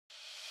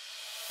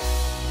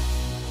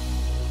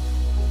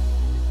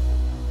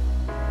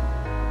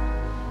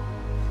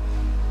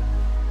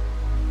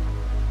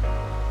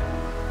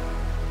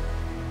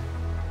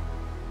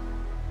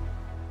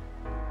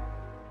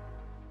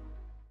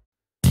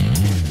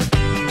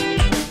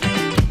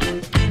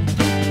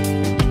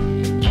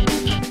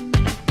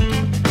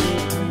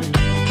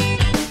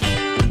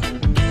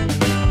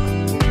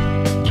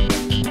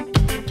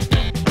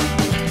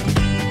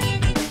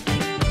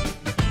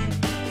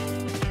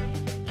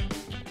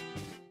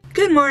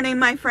Good morning,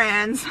 my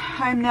friends.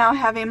 I'm now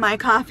having my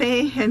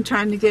coffee and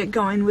trying to get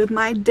going with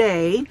my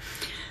day.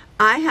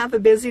 I have a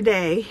busy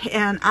day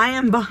and I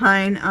am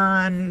behind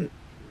on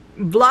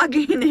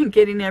vlogging and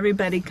getting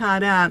everybody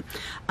caught up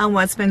on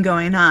what's been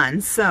going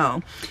on.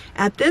 So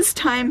at this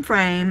time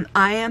frame,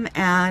 I am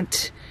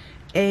at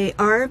a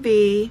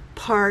RV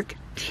park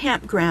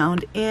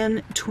campground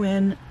in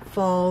Twin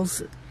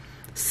Falls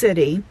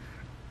City.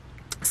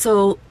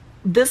 So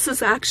this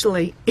is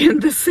actually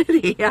in the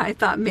city. I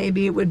thought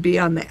maybe it would be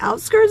on the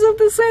outskirts of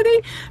the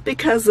city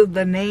because of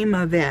the name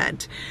of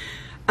it.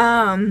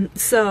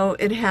 So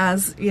it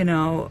has, you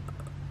know,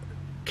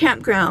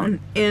 campground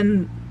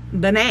in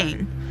the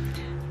name.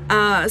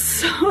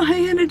 So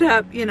I ended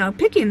up, you know,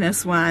 picking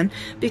this one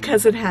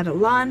because it had a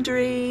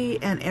laundry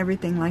and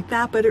everything like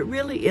that, but it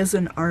really is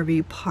an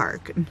RV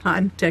park,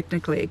 not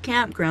technically a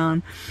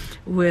campground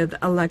with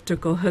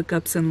electrical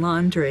hookups and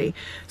laundry.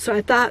 So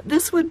I thought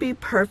this would be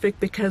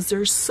perfect because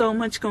there's so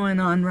much going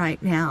on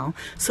right now.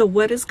 So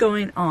what is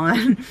going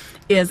on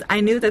is I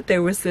knew that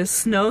there was this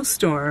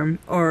snowstorm,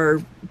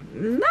 or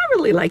not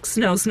really like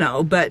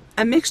snow, but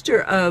a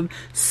mixture of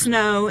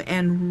snow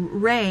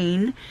and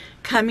rain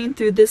coming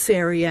through this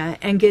area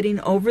and getting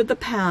over the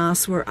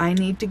pass where I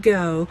need to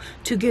go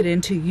to get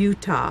into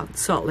Utah,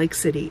 Salt Lake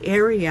City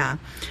area.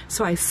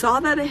 So I saw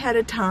that ahead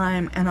of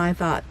time and I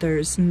thought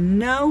there's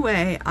no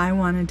way I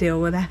want to deal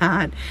with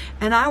that.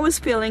 And I was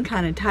feeling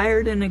kind of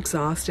tired and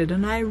exhausted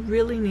and I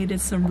really needed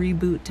some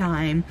reboot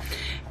time.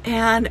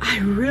 And I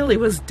really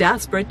was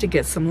desperate to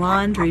get some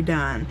laundry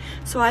done.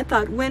 So I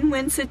thought,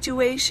 win-win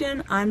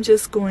situation. I'm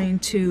just going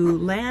to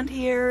land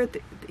here.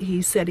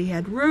 He said he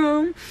had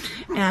room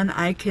and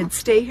I could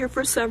stay here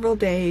for several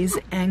days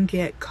and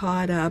get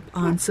caught up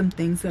on some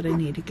things that I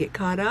need to get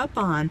caught up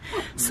on.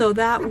 So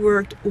that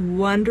worked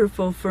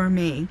wonderful for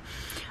me.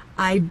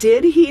 I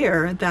did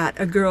hear that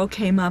a girl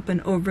came up and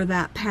over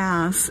that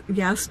pass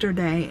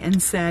yesterday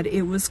and said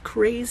it was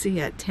crazy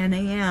at 10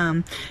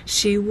 a.m.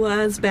 She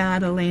was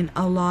battling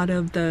a lot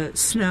of the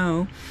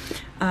snow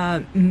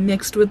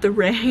mixed with the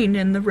rain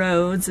in the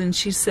roads, and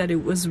she said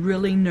it was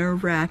really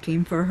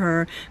nerve-wracking for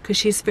her because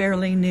she's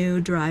fairly new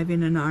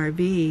driving an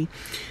RV.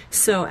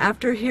 So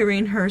after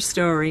hearing her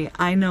story,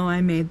 I know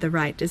I made the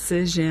right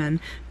decision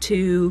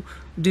to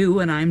do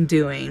what I'm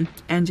doing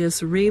and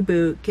just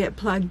reboot, get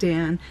plugged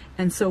in.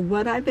 And so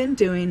what I've been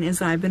doing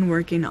is I've been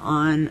working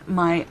on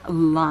my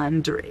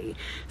laundry.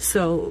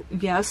 So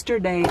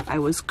yesterday I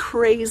was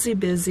crazy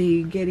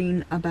busy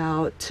getting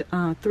about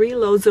 3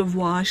 loads of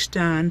wash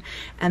done,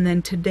 and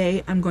then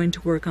today I'm going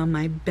to work on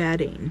my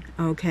bedding.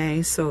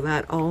 Okay, so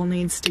that all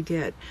needs to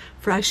get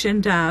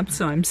freshened up,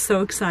 so I'm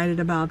so excited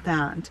about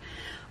that.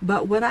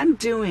 But what I'm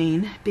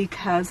doing,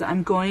 because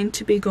I'm going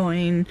to be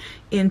going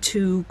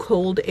into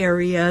cold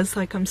areas,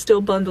 like I'm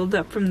still bundled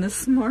up from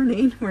this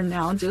morning. We're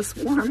now just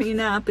warming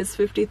up. It's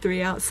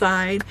 53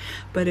 outside,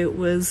 but it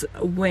was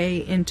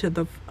way into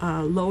the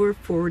lower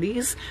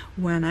 40s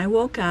when I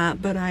woke up,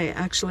 but I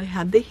actually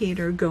had the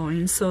heater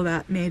going, so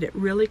that made it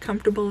really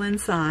comfortable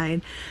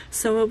inside.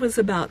 So it was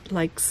about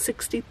like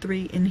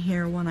 63 in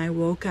here when I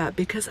woke up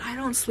because I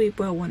don't sleep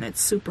well when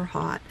it's super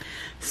hot.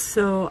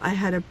 So I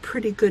had a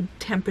pretty good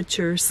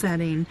temperature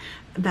setting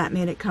that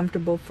made it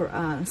comfortable for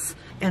us.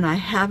 And I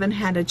haven't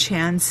had a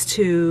chance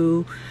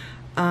to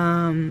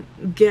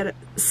get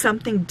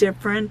something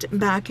different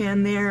back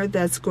in there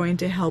that's going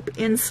to help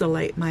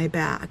insulate my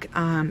back.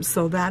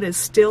 So that is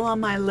still on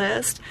my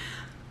list,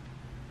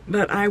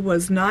 but I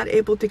was not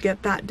able to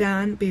get that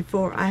done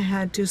before I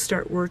had to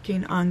start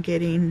working on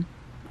getting,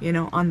 you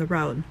know, on the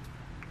road.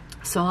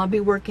 So I'll be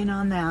working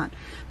on that.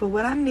 But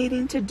what I'm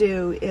needing to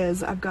do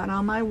is I've got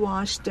all my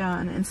wash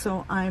done, and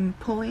so I'm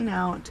pulling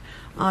out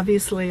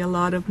obviously a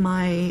lot of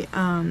my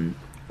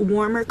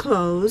warmer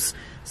clothes,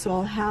 so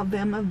I'll have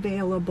them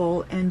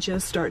available and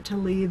just start to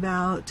leave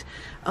out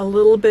a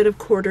little bit of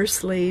quarter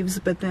sleeves.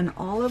 But then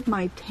all of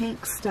my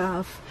tank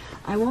stuff,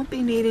 I won't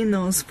be needing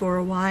those for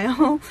a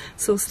while.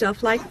 So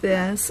stuff like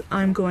this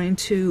I'm going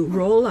to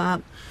roll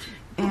up,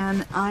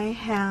 and I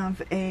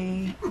have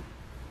a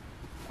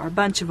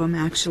bunch of them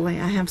actually.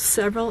 I have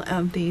several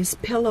of these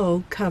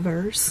pillow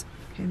covers.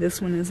 Okay,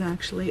 this one is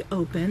actually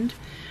opened.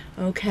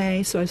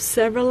 Okay, so I have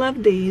several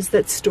of these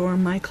that store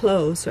my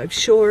clothes. So I have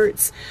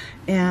shorts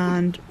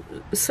and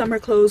summer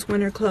clothes,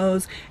 winter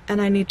clothes, and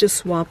I need to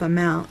swap them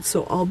out.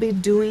 So I'll be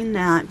doing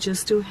that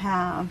just to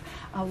have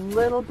a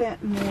little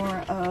bit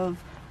more of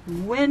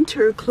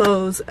winter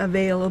clothes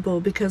available,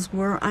 because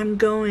where I'm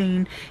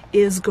going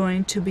is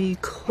going to be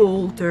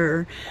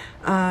colder.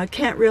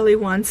 Kent really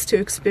wants to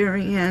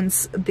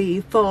experience the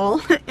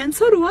fall, and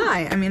so do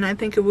I. I mean, I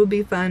think it will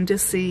be fun to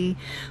see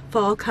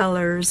fall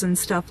colors and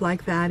stuff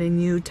like that in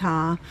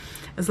Utah,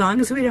 as long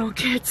as we don't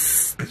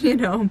get, you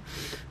know,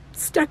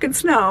 stuck in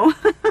snow.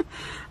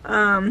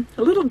 A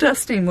little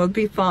dusting will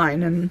be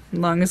fine, and as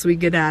long as we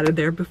get out of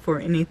there before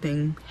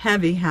anything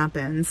heavy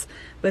happens.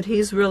 But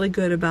he's really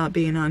good about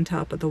being on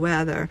top of the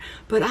weather.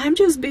 But I'm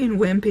just being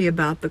wimpy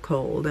about the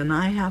cold, and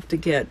I have to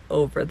get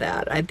over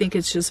that. I think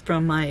it's just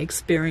from my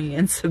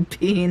experience of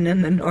being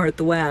in the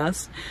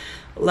Northwest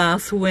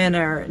last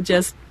winter.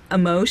 Just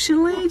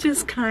emotionally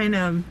just kind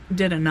of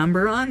did a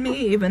number on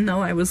me, even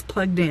though I was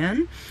plugged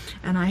in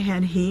and I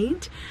had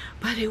heat.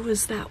 But it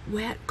was that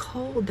wet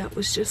cold that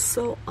was just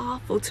so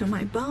awful to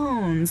my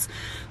bones.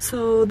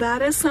 So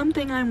that is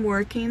something I'm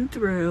working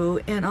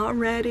through, and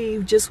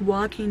already just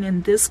walking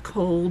in this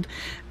cold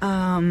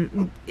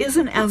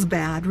isn't as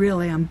bad,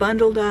 really. I'm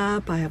bundled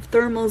up, I have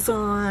thermals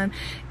on,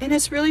 and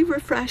it's really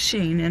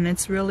refreshing and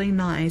it's really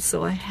nice.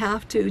 So I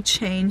have to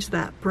change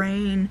that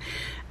brain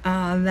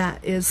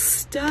that is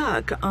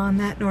stuck on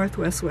that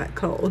Northwest wet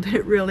cold.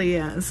 It really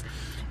is.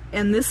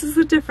 And this is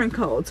a different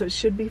cold, so it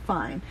should be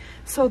fine.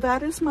 So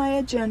that is my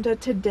agenda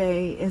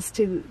today, is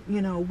to,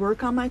 you know,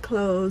 work on my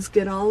clothes,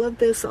 get all of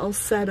this all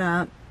set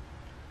up,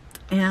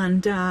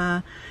 and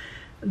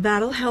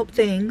that'll help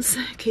things,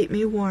 keep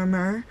me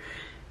warmer.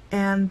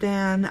 And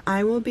then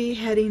I will be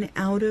heading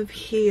out of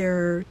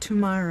here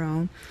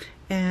tomorrow,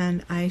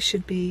 and I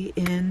should be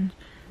in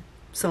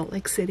Salt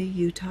Lake City,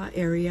 Utah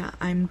area.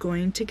 I'm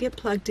going to get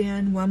plugged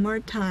in one more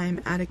time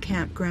at a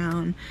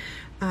campground.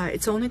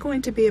 It's only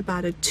going to be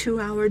about a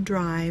 2-hour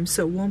drive,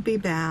 so it won't be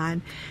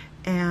bad,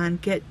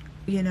 and get,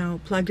 you know,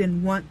 plugged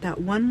in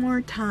that one more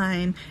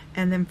time,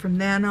 and then from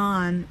then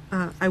on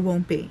I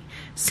won't be.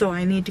 So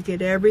I need to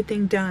get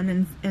everything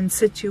done and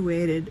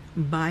situated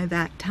by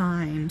that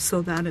time.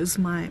 So that is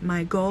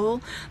my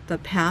goal. The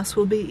pass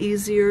will be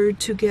easier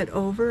to get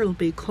over. It'll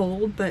be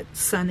cold but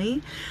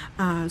sunny,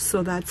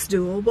 so that's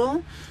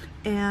doable.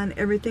 And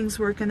everything's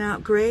working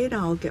out great.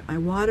 I'll get my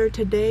water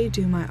today,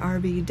 do my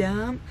RV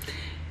dump,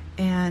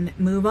 and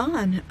move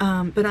on.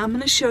 But I'm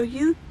going to show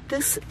you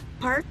this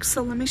park,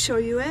 so let me show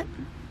you it.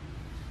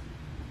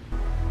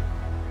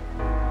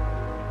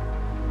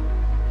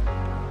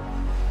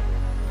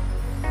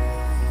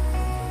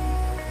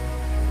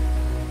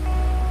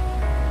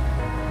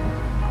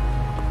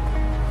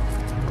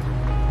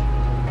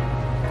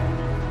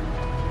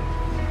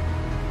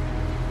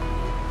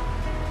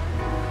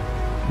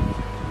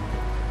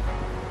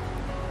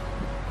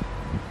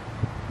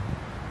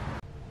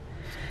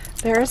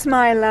 There's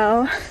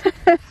Milo.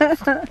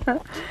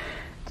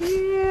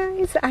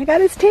 Yeah, I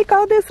gotta take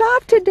all this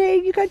off today.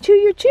 You gotta chew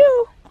your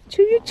chew.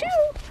 Chew your chew.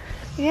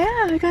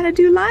 Yeah, I gotta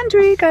do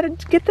laundry. Gotta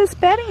get this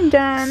bedding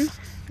done.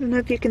 I don't know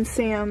if you can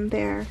see him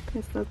there.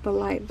 Let's let the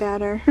light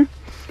better.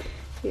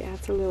 Yeah,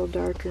 it's a little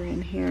darker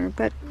in here,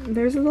 but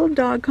there's a little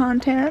dog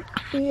content.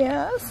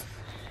 Yes.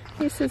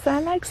 He says, I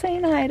like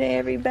saying hi to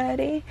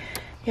everybody.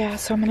 Yeah,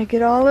 so I'm going to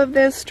get all of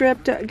this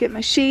stripped, get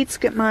my sheets,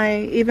 get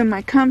even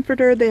my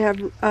comforter. They have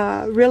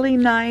really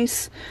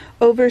nice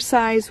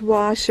oversized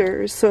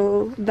washers,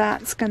 so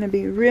that's going to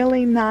be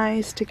really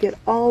nice to get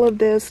all of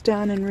this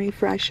done and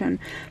refreshing.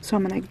 So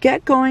I'm going to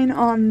get going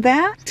on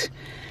that.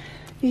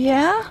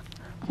 Yeah,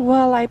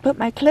 while I put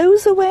my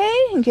clothes away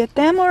and get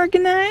them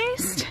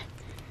organized.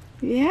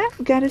 Yeah,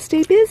 got to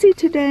stay busy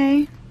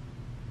today.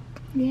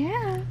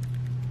 Yeah.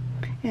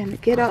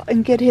 And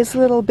get his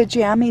little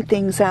pajama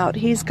things out.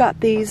 He's got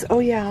these, oh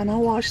yeah, and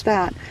I'll wash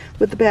that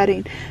with the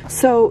bedding.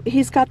 So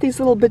he's got these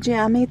little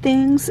pajama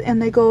things,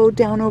 and they go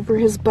down over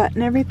his butt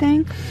and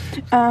everything.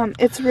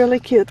 It's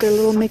really cute. They're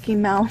little Mickey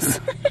Mouse.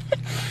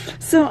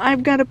 So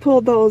I've got to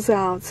pull those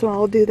out. So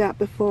I'll do that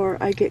before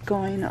I get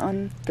going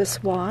on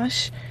this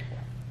wash.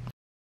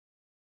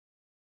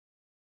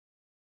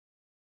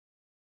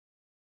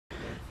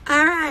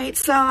 Alright,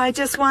 so I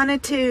just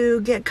wanted to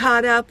get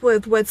caught up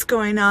with what's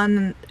going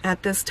on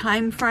at this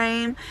time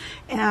frame,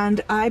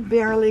 and I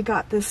barely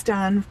got this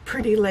done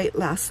pretty late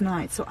last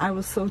night, so I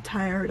was so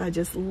tired. I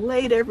just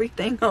laid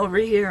everything over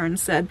here and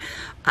said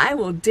I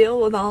will deal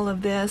with all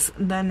of this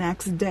the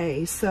next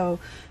day. So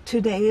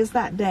today is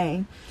that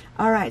day.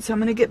 Alright, so I'm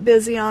going to get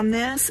busy on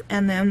this,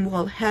 and then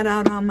we'll head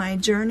out on my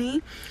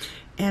journey.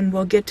 And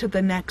we'll get to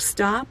the next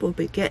stop. We'll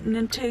be getting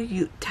into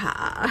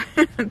Utah.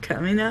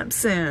 Coming up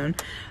soon.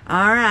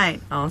 All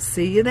right. I'll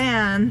see you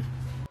then.